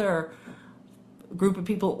another group of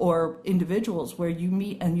people or individuals where you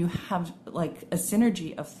meet and you have like a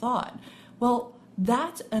synergy of thought. Well,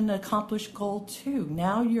 that's an accomplished goal too.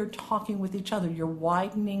 Now you're talking with each other. You're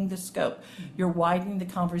widening the scope. You're widening the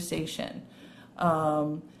conversation.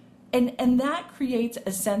 And that creates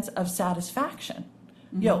a sense of satisfaction.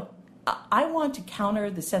 I want to counter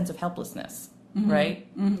the sense of helplessness, right?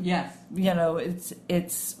 Yes.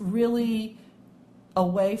 It's really a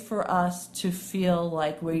way for us to feel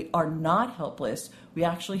like we are not helpless. We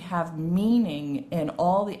actually have meaning in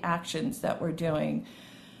all the actions that we're doing,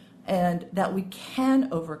 and that we can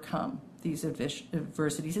overcome these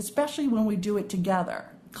adversities, especially when we do it together,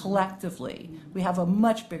 collectively. We have a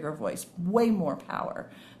much bigger voice, way more power.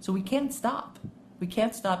 So we can't stop.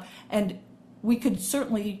 And we could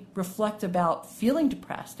certainly reflect about feeling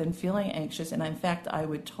depressed and feeling anxious. And in fact, I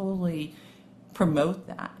would totally promote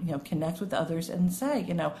that, connect with others and say,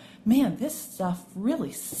 man, this stuff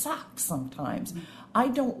really sucks sometimes. I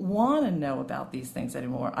don't want to know about these things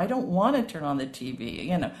anymore. I don't want to turn on the TV,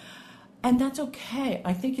 and that's okay.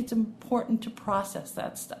 I think it's important to process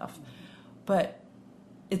that stuff. But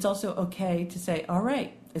it's also okay to say, all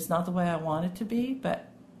right, it's not the way I want it to be, but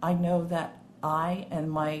I know that I and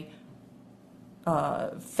my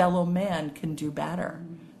fellow man can do better.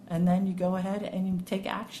 And then you go ahead and you take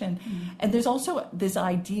action. And there's also this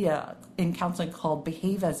idea in counseling called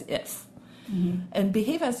behave as if. And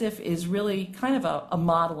behave as if is really kind of a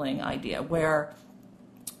modeling idea where,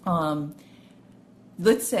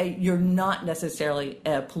 let's say you're not necessarily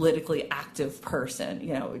a politically active person.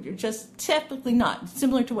 You're just typically not.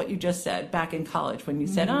 Similar to what you just said back in college when you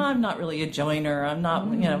said, I'm not really a joiner. I'm not,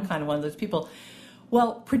 kind of one of those people.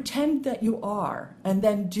 Well, pretend that you are, and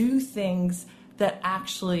then do things that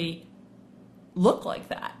actually look like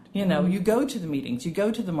that. You go to the meetings, you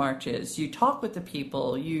go to the marches, you talk with the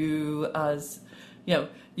people, you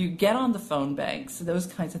get on the phone banks, those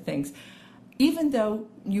kinds of things. Even though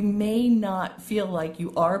you may not feel like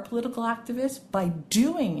you are a political activist, by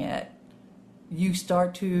doing it, you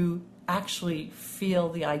start to actually feel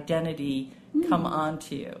the identity come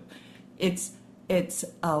onto you. It's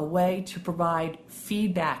a way to provide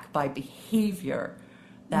feedback by behavior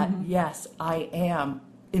that, yes, I am,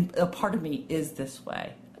 a part of me is this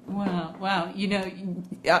way. Wow.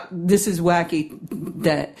 This is wacky,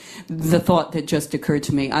 that the thought that just occurred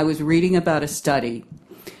to me. I was reading about a study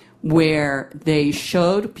where they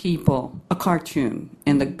showed people a cartoon,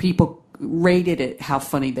 and the people rated it how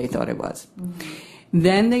funny they thought it was.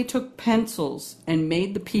 Then they took pencils and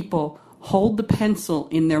made the people hold the pencil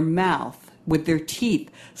in their mouth with their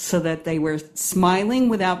teeth so that they were smiling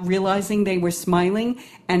without realizing they were smiling,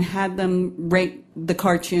 and had them rate the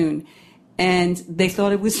cartoon. And they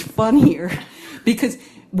thought it was funnier because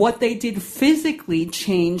what they did physically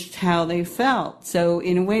changed how they felt. So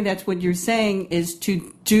in a way, that's what you're saying, is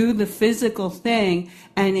to do the physical thing,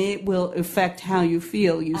 and it will affect how you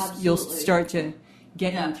feel. You'll start to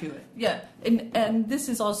get into it. Yeah, and this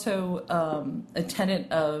is also a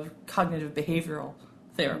tenet of cognitive behavioral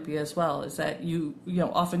therapy as well, is that you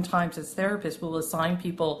oftentimes as therapists will assign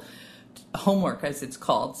people homework, as it's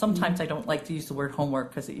called. Sometimes I don't like to use the word homework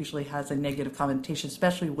because it usually has a negative connotation,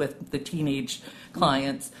 especially with the teenage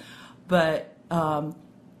clients. But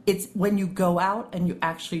it's when you go out and you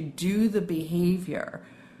actually do the behavior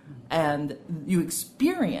and you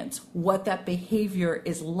experience what that behavior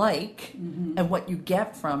is like and what you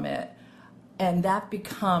get from it, and that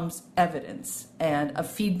becomes evidence and a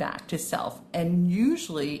feedback to self. And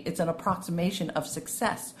usually it's an approximation of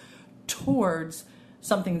success towards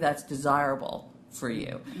something that's desirable for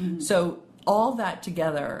you. So all that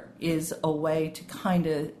together is a way to kind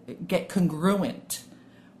of get congruent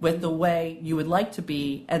with the way you would like to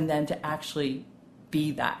be, and then to actually be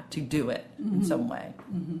that, to do it in some way.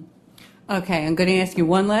 Okay, I'm going to ask you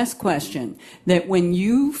one last question. That when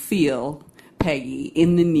you feel, Peggy,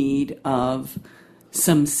 in the need of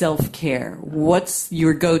some self-care, what's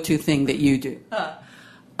your go-to thing that you do?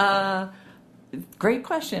 Great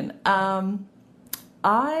question.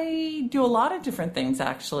 I do a lot of different things,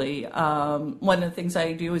 actually. One of the things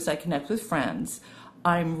I do is I connect with friends.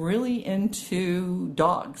 I'm really into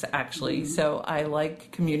dogs, actually. So I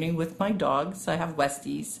like communing with my dogs. I have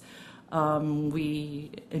Westies. We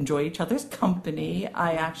enjoy each other's company.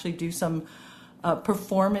 I actually do some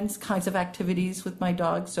performance kinds of activities with my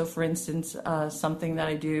dogs. So, for instance, something that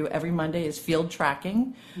I do every Monday is field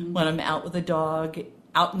tracking. When I'm out with a dog,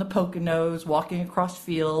 out in the Poconos, walking across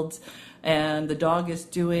fields, and the dog is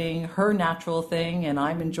doing her natural thing, and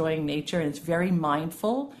I'm enjoying nature, and it's very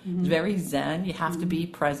mindful, it's very zen. You have to be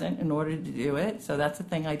present in order to do it. So that's the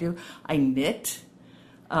thing I do. I knit.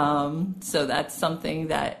 So that's something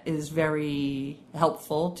that is very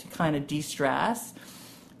helpful to kind of de-stress.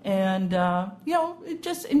 And,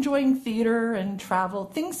 just enjoying theater and travel.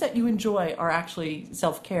 Things that you enjoy are actually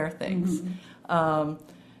self-care things.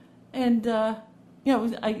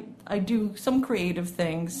 I do some creative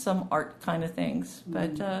things, some art kind of things,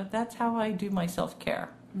 but that's how I do my self-care.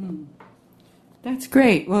 That's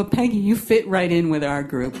great. Well, Peggy, you fit right in with our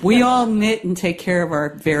group. We all knit and take care of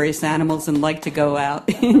our various animals and like to go out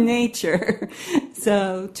in nature.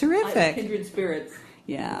 So, terrific. Kindred spirits.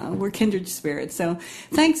 Yeah, we're kindred spirits. So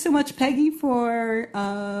thanks so much, Peggy, for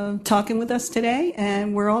talking with us today.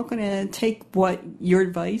 And we're all going to take your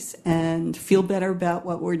advice and feel better about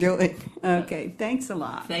what we're doing. Okay, thanks a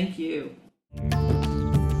lot. Thank you.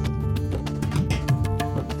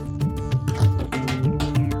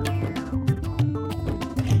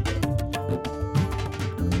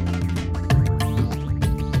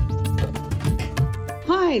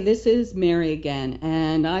 Hi, this is Mary again,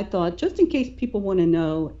 and I thought just in case people want to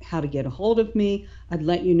know how to get a hold of me, I'd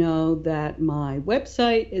let you know that my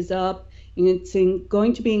website is up, and it's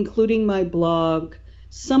going to be including my blog.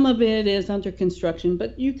 Some of it is under construction,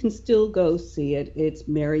 but you can still go see it. It's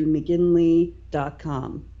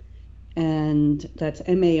marymcginley.com, and that's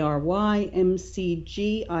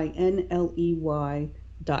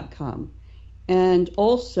marymcginley.com. And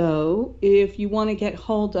also, if you want to get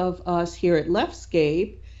hold of us here at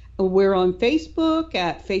Leftscape, we're on Facebook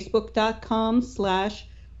at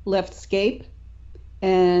facebook.com/Leftscape.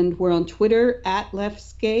 And we're on Twitter at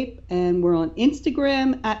Leftscape. And we're on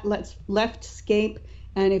Instagram at Leftscape.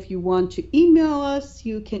 And if you want to email us,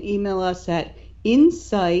 you can email us at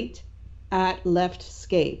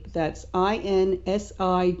insight@Leftscape. That's INSIGHT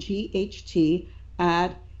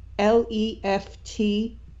at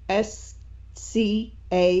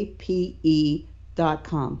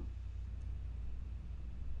LEFTSCAPE.com.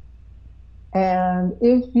 And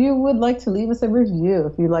if you would like to leave us a review,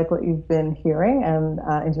 if you like what you've been hearing and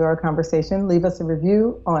enjoy our conversation, leave us a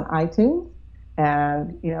review on iTunes.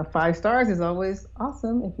 And 5 stars is always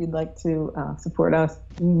awesome. If you'd like to support us,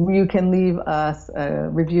 you can leave us a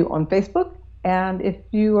review on Facebook And if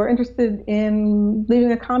you are interested in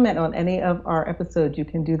leaving a comment on any of our episodes, you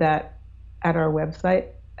can do that at our website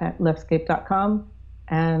at leftscape.com,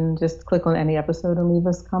 and just click on any episode and leave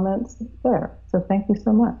us comments there. So thank you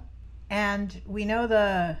so much. And we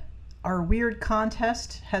know our weird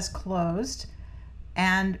contest has closed,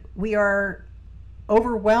 and we are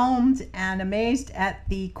overwhelmed and amazed at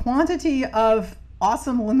the quantity of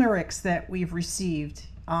awesome limericks that we've received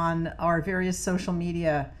on our various social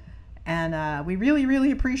media. And we really,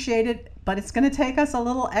 really appreciate it, but it's going to take us a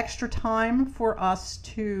little extra time for us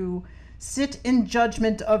to sit in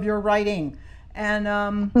judgment of your writing.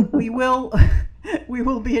 And we will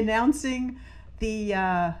be announcing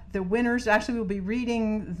the winners. Actually, we'll be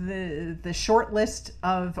reading the short list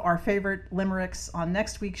of our favorite limericks on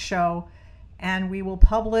next week's show, and we will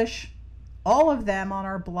publish all of them on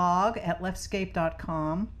our blog at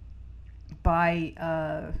leftscape.com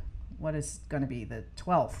by what is going to be the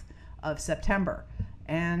 12th of September.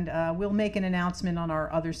 And we'll make an announcement on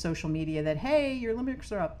our other social media that, hey, your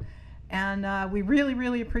limericks are up. And we really,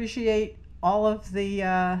 really appreciate all of the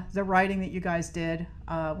writing that you guys did.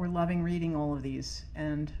 We're loving reading all of these,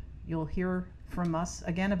 and you'll hear from us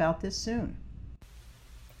again about this soon.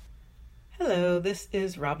 Hello, this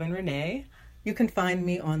is Robin Renée. You can find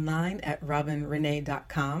me online at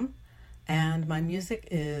robinrenee.com, and my music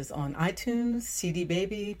is on iTunes, CD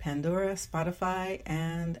Baby, Pandora, Spotify,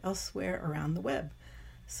 and elsewhere around the web.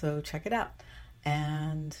 So check it out.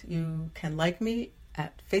 And you can like me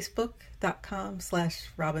at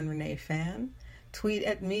facebook.com/RobinReneeFan. Tweet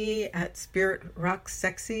at me at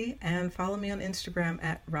SpiritRockSexy, and follow me on Instagram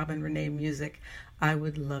at Robin Renée Music. I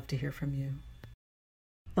would love to hear from you.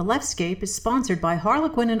 The Leftscape is sponsored by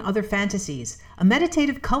Harlequin and Other Fantasies, a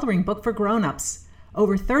meditative coloring book for grown-ups.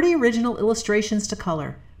 Over 30 original illustrations to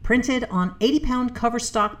color, printed on 80-pound cover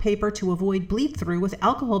stock paper to avoid bleed-through with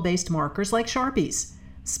alcohol-based markers like Sharpies.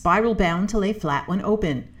 Spiral-bound to lay flat when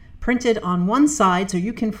open. Printed on one side so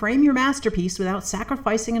you can frame your masterpiece without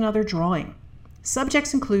sacrificing another drawing.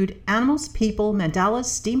 Subjects include animals, people, mandalas,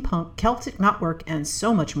 steampunk, Celtic knotwork, and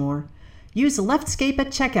so much more. Use the Leftscape at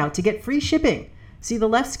checkout to get free shipping. See the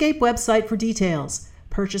Leftscape website for details.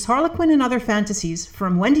 Purchase Harlequin and Other Fantasies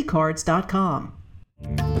from wendycards.com.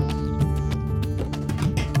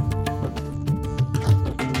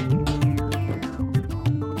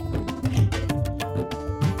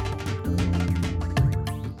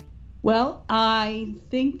 Well, I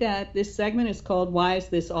think that this segment is called Why Is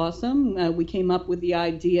This Awesome? We came up with the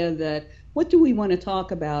idea that what do we want to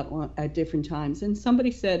talk about at different times? And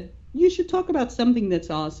somebody said, you should talk about something that's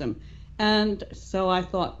awesome. And so I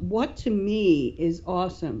thought, what to me is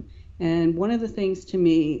awesome? And one of the things to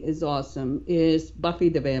me is awesome is Buffy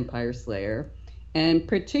the Vampire Slayer. And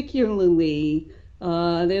particularly,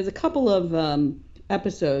 there's a couple of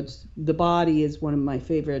episodes. The Body is one of my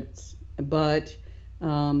favorites, but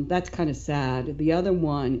that's kind of sad. The other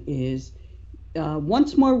one is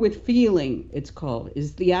Once More with Feeling, it's called,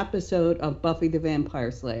 is the episode of Buffy the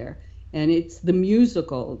Vampire Slayer. And it's the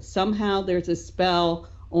musical. Somehow there's a spell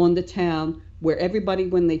on the town where everybody,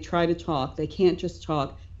 when they try to talk, they can't just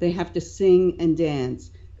talk, they have to sing and dance.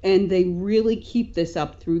 And they really keep this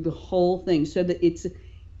up through the whole thing, so that it's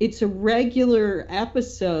a regular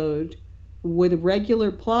episode with a regular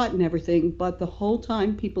plot and everything, but the whole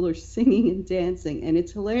time people are singing and dancing, and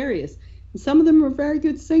it's hilarious. And some of them are very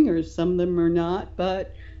good singers, some of them are not,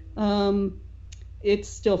 but it's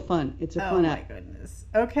still fun. It's a fun act. Oh my goodness.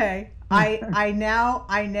 Okay. I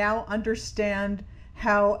now understand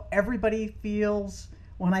how everybody feels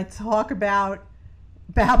when I talk about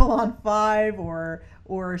Babylon 5 or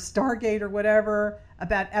Stargate or whatever,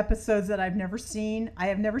 about episodes that I've never seen. I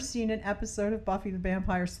have never seen an episode of Buffy the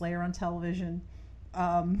Vampire Slayer on television.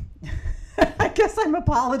 I guess I'm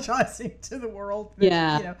apologizing to the world,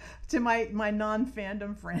 to my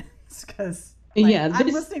non-fandom friends, because I'm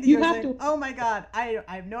listening to you saying, oh my God, I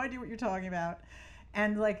have no idea what you're talking about.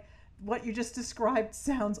 And like what you just described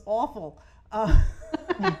sounds awful.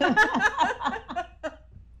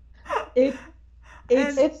 It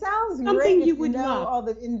sounds great if you know all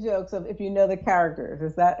the in-jokes of if you know the characters.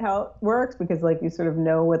 Is that how it works? Because like you sort of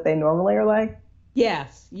know what they normally are like?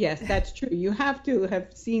 Yes, that's true. You have to have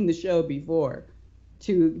seen the show before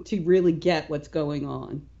to really get what's going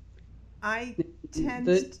on. I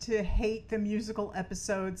tend to hate the musical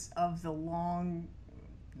episodes of the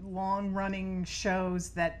long-running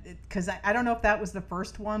shows because I don't know if that was the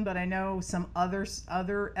first one, but I know some other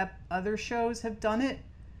shows have done it.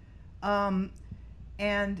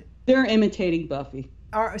 And they're imitating Buffy.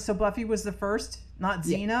 So Buffy was the first, not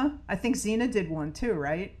Xena? Yeah. I think Xena did one too,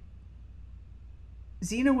 right?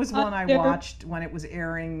 Xena was one I watched when it was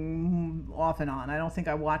airing off and on. I don't think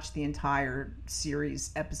I watched the entire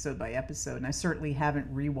series episode by episode, and I certainly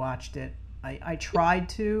haven't rewatched it. I tried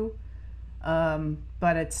to,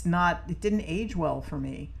 but it didn't age well for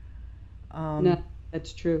me. No,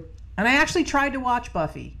 that's true. And I actually tried to watch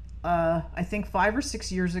Buffy, I think 5 or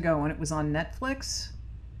 6 years ago when it was on Netflix.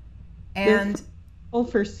 And the whole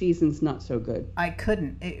first season's not so good. I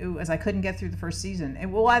couldn't. I couldn't get through the first season.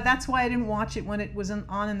 That's why I didn't watch it when it was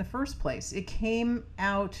on in the first place. It came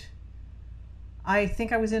out, I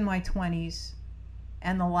think I was in my 20s,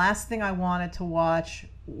 and the last thing I wanted to watch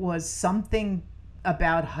was something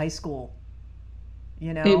about high school.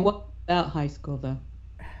 You know? It wasn't about high school, though.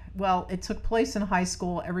 Well, it took place in high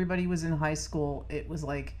school. Everybody was in high school. It was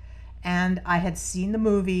like, and I had seen the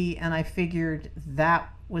movie, and I figured that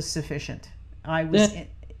was sufficient. The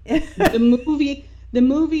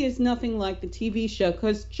movie is nothing like the TV show,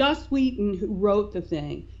 because Joss Whedon, who wrote the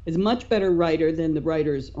thing, is a much better writer than the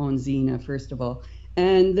writers on Xena, first of all.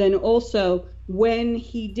 And then also, when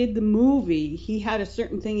he did the movie, he had a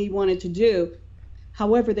certain thing he wanted to do.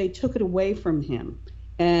 However, they took it away from him,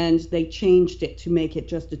 and they changed it to make it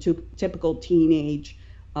just a typical teenage,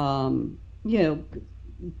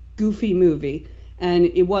 goofy movie. And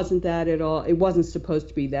it wasn't that at all. It wasn't supposed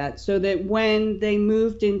to be that. So that when they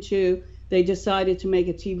decided to make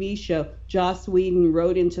a TV show, Joss Whedon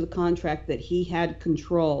wrote into the contract that he had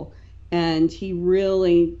control. And he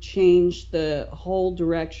really changed the whole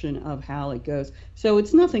direction of how it goes. So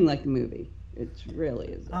it's nothing like the movie. It really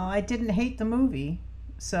isn't. I didn't hate the movie,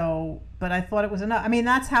 but I thought it was enough. I mean,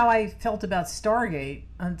 that's how I felt about Stargate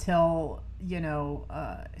until,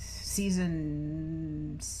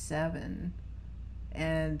 season 7.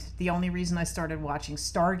 And the only reason I started watching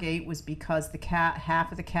Stargate was because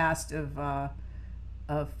half of the cast of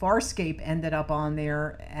Farscape ended up on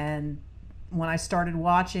there. And when I started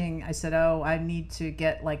watching, I said, "Oh, I need to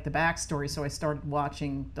get like the backstory." So I started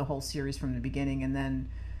watching the whole series from the beginning, and then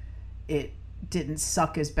it didn't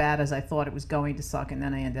suck as bad as I thought it was going to suck, and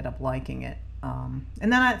then I ended up liking it. And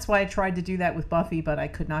then that's why I tried to do that with Buffy, but I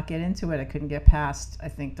could not get into it. I couldn't get past, I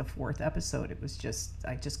think, the 4th episode.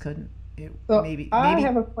 I just couldn't. I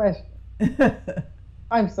have a question.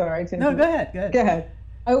 I'm sorry. No, go ahead.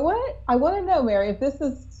 I want to know, Mary, if this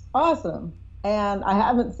is awesome, and I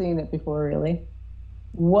haven't seen it before, really.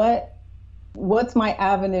 What's my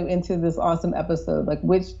avenue into this awesome episode? Like,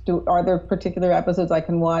 are there particular episodes I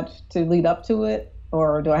can watch to lead up to it,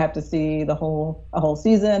 or do I have to see a whole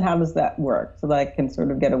season? How does that work so that I can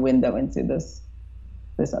sort of get a window into this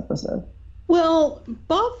episode? Well,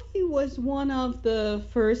 Buffy was one of the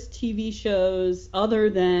first TV shows, other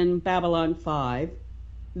than Babylon 5,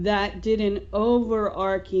 that did an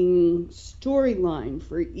overarching storyline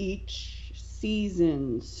for each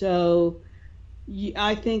season. So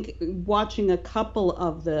I think watching a couple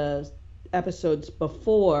of the episodes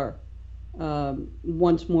before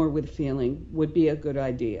Once More with Feeling would be a good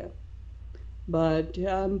idea. But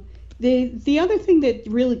the other thing that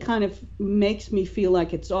really kind of makes me feel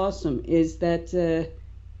like it's awesome is that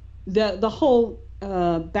the whole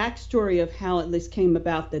backstory of how this came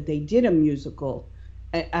about, that they did a musical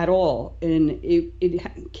at all. And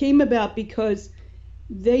it came about because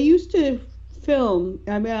they used to film,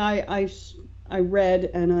 I mean, I read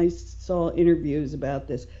and I saw interviews about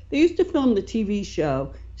this. They used to film the TV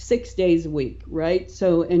show 6 days a week, right?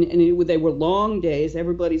 So, they were long days.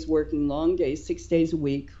 Everybody's working long days, 6 days a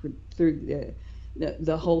week through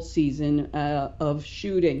the whole season of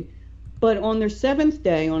shooting. But on their 7th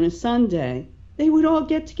day, on a Sunday, they would all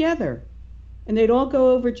get together. And they'd all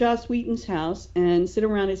go over Joss Whedon's house and sit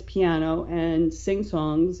around his piano and sing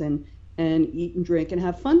songs and eat and drink and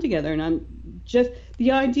have fun together. And I'm just,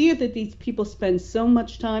 the idea that these people spend so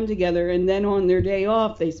much time together and then on their day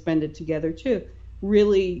off they spend it together too,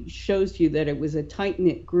 really shows you that it was a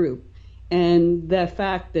tight-knit group. And the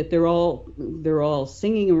fact that they're all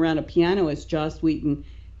singing around a piano as Joss Whedon,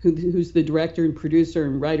 who's the director and producer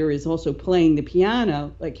and writer, is also playing the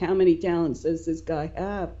piano. Like, how many talents does this guy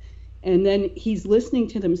have? And then he's listening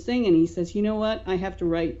to them sing and he says, "You know what? I have to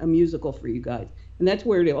write a musical for you guys." And that's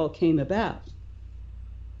where it all came about.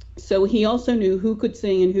 So he also knew who could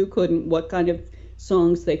sing and who couldn't, what kind of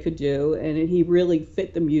songs they could do, and he really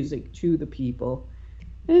fit the music to the people.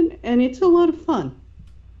 And it's a lot of fun.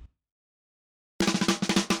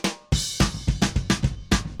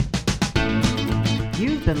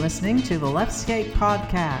 You've been listening to the Leftscape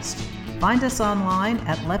podcast. Find us online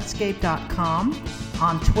at leftscape.com,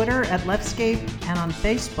 on Twitter at Leftscape, and on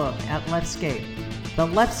Facebook at Leftscape. The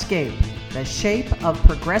Leftscape, the shape of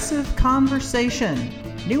progressive conversation.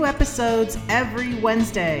 New episodes every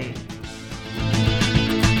Wednesday.